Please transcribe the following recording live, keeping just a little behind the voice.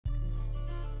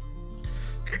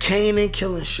Kanan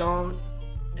killing Shawn,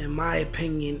 in my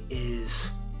opinion, is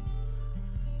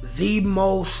the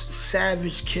most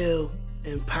savage kill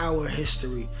in Power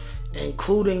history,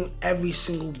 including every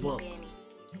single book,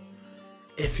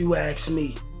 if you ask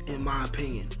me, in my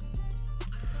opinion.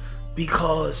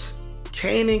 Because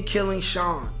Kanan killing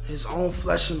Shawn, his own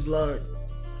flesh and blood,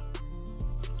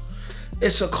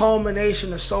 it's a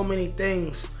culmination of so many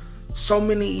things, so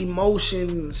many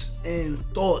emotions and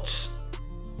thoughts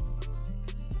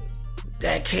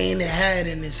that Kanan had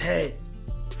in his head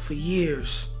for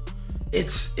years.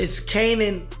 It's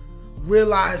Kanan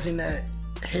realizing that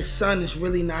his son is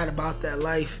really not about that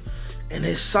life, and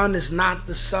his son is not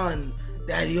the son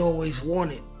that he always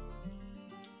wanted.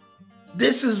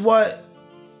 This is what,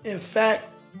 in fact,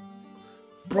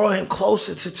 brought him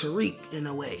closer to Tariq in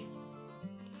a way,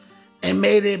 and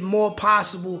made it more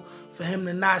possible for him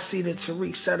to not see the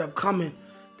Tariq setup coming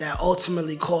that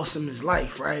ultimately cost him his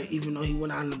life, right? Even though he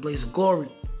went out in a blaze of glory.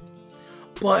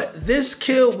 But this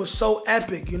kill was so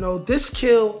epic, you know. This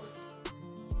kill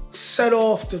set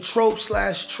off the trope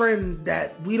 / trend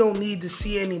that we don't need to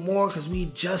see anymore, because we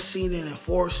just seen it in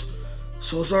Force.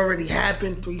 So it's already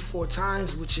happened 3-4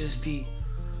 times, which is the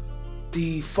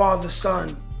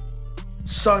father-son,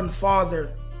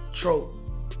 son-father trope,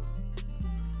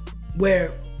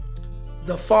 where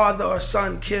the father or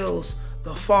son kills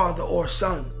the father or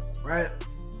son, right?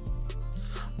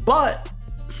 But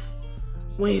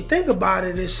when you think about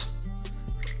it, it's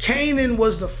Kanan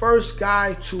was the first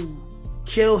guy to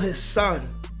kill his son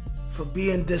for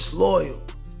being disloyal,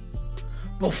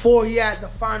 before he had to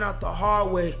find out the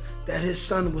hard way that his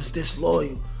son was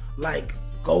disloyal, like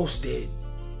Ghost did,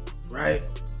 right?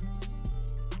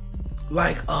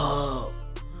 Like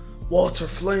Walter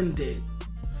Flynn did.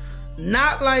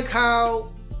 Not like how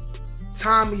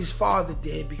Tommy's father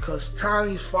did, because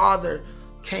Tommy's father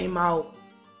came out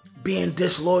being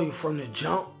disloyal from the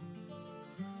jump,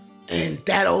 and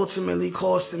that ultimately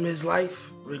cost him his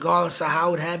life, regardless of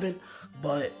how it happened.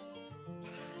 But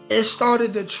it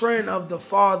started the trend of the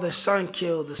father-son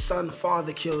kill, the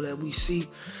son-father kill that we see.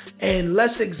 And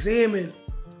let's examine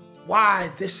why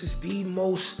this is the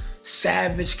most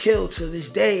savage kill to this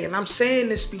day. And I'm saying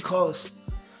this because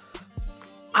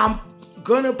I'm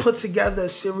gonna put together a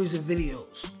series of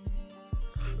videos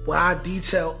where I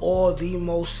detail all the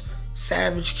most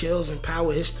savage kills in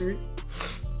Power history.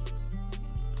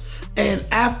 And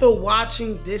after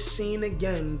watching this scene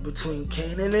again between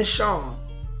Kanan and Shawn,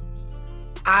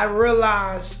 I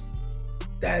realized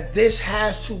that this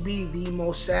has to be the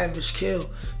most savage kill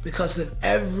because of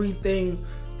everything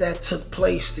that took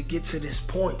place to get to this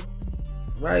point,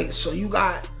 right? So you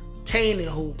got Kanan,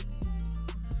 who,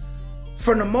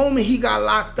 from the moment he got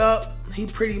locked up, he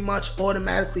pretty much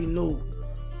automatically knew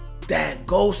that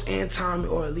Ghost and Tommy,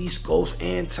 or at least Ghost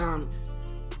and Tommy,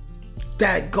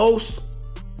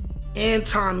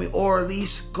 or at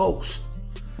least Ghost,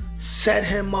 set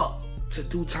him up to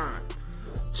do time.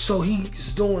 So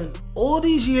he's doing all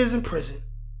these years in prison.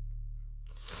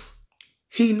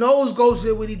 He knows Ghost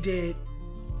did what he did,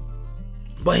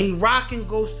 but he rocking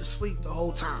Ghost to sleep the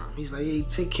whole time. He's like, hey,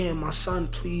 take care of my son,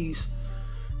 please.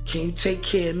 Can you take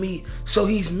care of me? So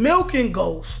he's milking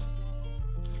Ghost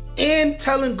and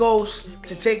telling Ghost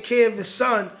to take care of his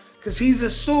son, because he's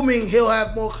assuming he'll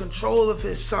have more control of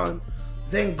his son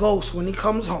than Ghost when he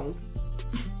comes home.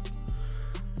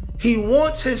 He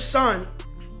wants his son,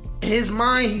 in his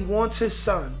mind, he wants his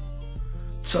son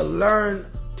to learn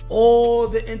all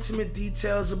the intimate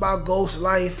details about Ghost's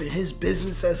life and his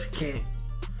business as he can,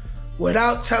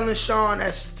 without telling Shawn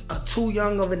at too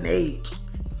young of an age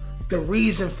the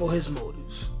reason for his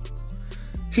motives.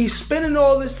 He's spending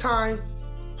all this time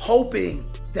hoping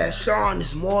that Shawn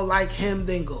is more like him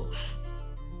than Ghost.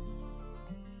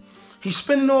 He's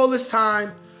spending all this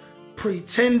time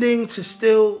pretending to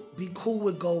still be cool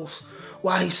with Ghost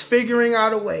while he's figuring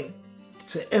out a way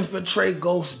to infiltrate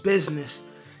Ghost's business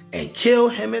and kill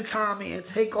him and Tommy and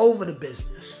take over the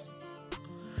business.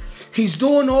 He's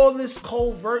doing all this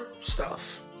covert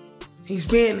stuff. He's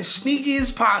being as sneaky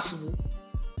as possible.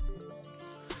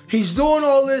 He's doing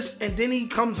all this, and then he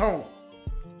comes home.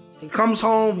 He comes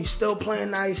home, he's still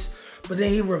playing nice, but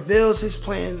then he reveals his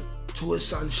plan to his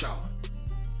son, Shawn.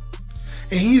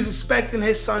 And he's expecting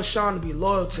his son, Shawn, to be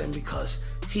loyal to him because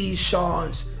he's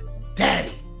Shawn's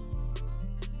daddy.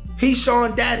 He's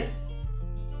Shawn's daddy.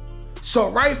 So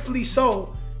rightfully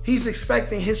so, he's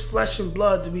expecting his flesh and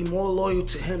blood to be more loyal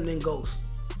to him than Ghost.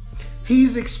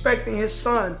 He's expecting his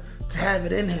son to have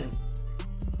it in him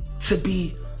to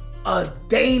be a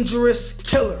dangerous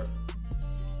killer,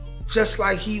 just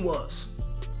like he was.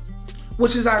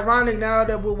 Which is ironic now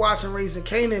that we're watching Raising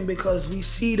Kanan, because we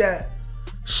see that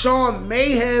Shawn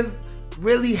may have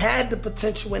really had the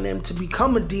potential in him to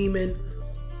become a demon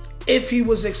if he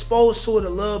was exposed to it a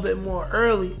little bit more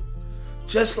early.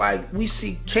 Just like we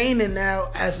see Kanan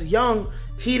now as a young,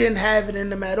 he didn't have it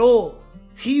in him at all.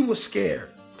 He was scared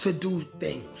to do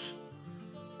things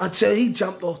until he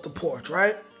jumped off the porch,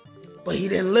 right? But he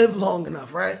didn't live long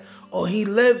enough, right? Or he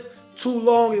lived too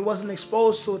long, he wasn't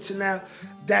exposed to it till now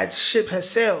that ship has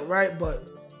sailed, right?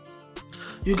 But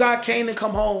you got Kanan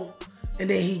come home, and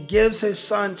then he gives his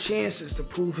son chances to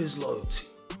prove his loyalty.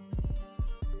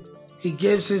 He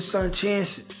gives his son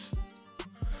chances.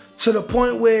 To the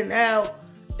point where now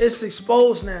it's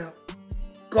exposed now.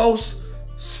 Ghost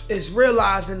is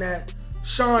realizing that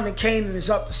Shawn and Kanan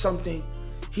is up to something.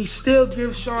 He still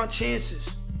gives Shawn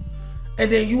chances.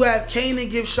 And then you have Kanan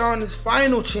give Shawn his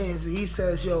final chance. And he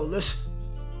says, yo, listen.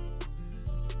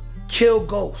 Kill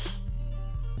Ghost.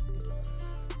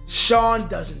 Shawn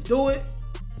doesn't do it.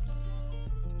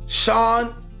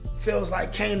 Shawn feels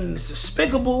like Kanan is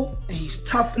despicable. And he's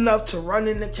tough enough to run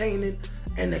into Kanan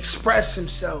and express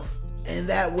himself in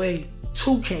that way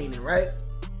to Kanan, right?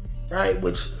 Right?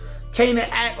 Which Kanan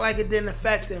act like it didn't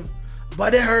affect him.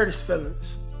 But it hurt his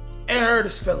feelings. It hurt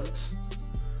his feelings.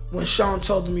 When Shawn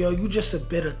told him, yo, you just a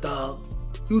bitter thug.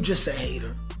 You just a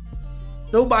hater.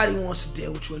 Nobody wants to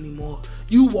deal with you anymore.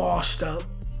 You washed up.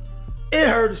 It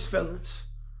hurt his feelings.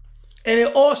 And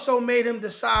it also made him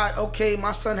decide, okay,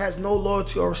 my son has no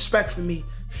loyalty or respect for me.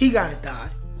 He gotta die.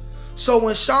 So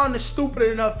when Shawn is stupid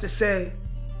enough to say,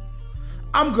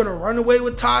 I'm gonna run away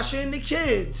with Tasha and the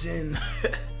kids, and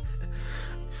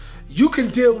you can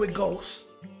deal with Ghost.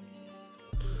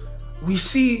 We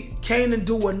see Kanan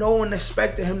do what no one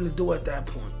expected him to do at that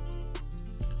point,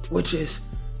 which is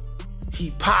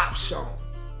he pops Shawn.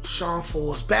 Shawn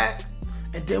falls back,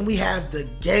 and then we have the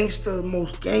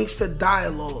most gangster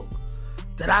dialogue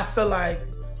that I feel like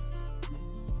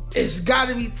it's got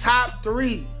to be top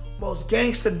 3 most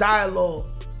gangster dialogue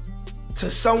to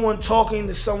someone talking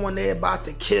to someone they're about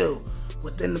to kill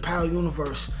within the Power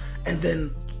Universe. And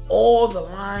then all the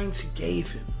lines he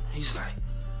gave him, he's like,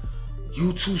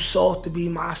 you too soft to be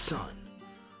my son.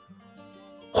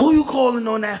 Who you calling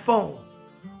on that phone?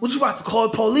 What, you about to call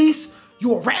the police?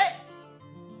 You a rat?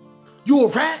 You a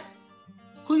rat?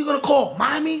 Who you gonna call?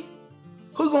 Mommy?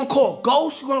 Who you gonna call?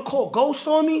 Ghost? You gonna call Ghost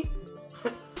on me?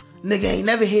 Nigga ain't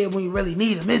never here when you really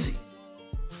need him, is he?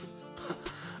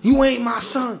 You ain't my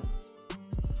son.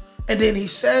 And then he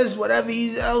says whatever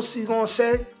else he's gonna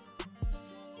say.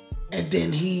 And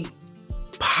then he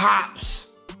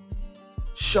pops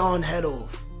Shawn head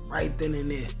off right then and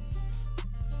there.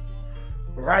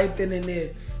 Right then and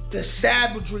there. The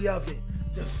savagery of it.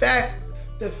 The fact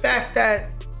that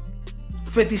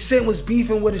 50 Cent was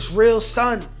beefing with his real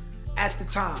son at the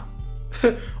time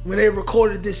when they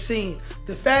recorded this scene.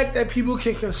 The fact that people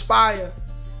can conspire.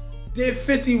 Did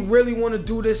 50 really want to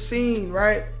do this scene,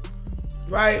 right?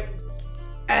 Right?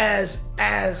 As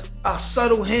a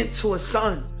subtle hint to his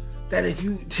son. That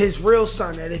his real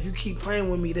son, that if you keep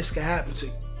playing with me, this could happen to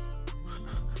you.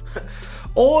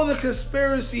 All the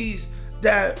conspiracies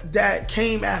that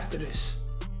came after this.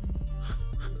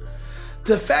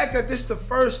 The fact that this is the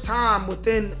first time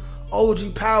within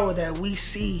OG Power that we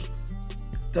see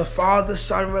the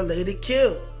father-son related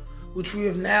kill, which we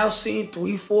have now seen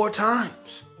 3-4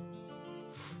 times.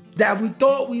 That we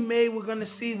thought we were gonna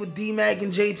see with D-Mac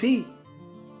and JP.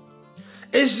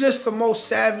 It's just the most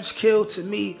savage kill to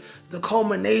me, the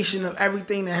culmination of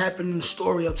everything that happened in the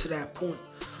story up to that point.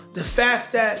 The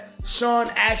fact that Shawn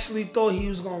actually thought he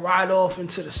was going to ride off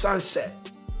into the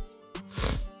sunset.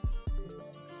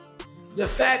 The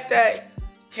fact that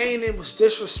Kanan was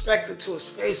disrespected to his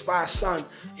face by his son,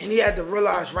 and he had to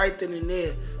realize right then and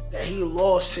there that he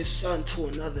lost his son to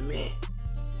another man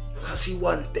because he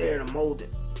wasn't there to mold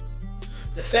him.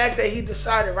 The fact that he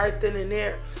decided right then and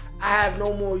there, I have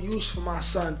no more use for my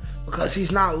son because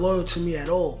he's not loyal to me at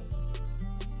all.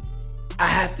 I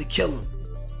have to kill him.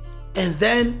 And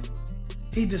then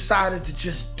he decided to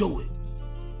just do it.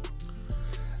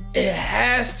 It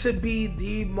has to be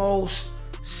the most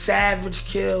savage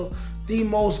kill, the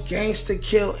most gangster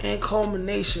kill and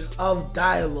culmination of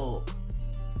dialogue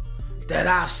that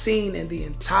I've seen in the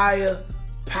entire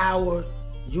Power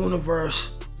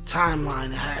Universe timeline.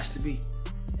 It has to be.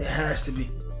 It has to be.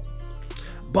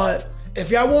 But if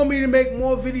y'all want me to make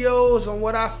more videos on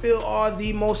what I feel are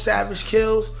the most savage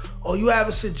kills, or you have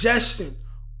a suggestion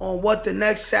on what the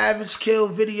next savage kill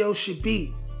video should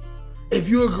be, if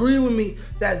you agree with me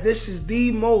that this is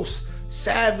the most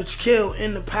savage kill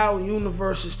in the Power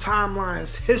Universe's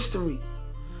timeline's history,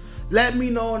 let me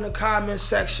know in the comment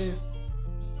section.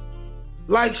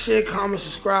 Like, share, comment,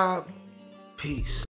 subscribe. Peace.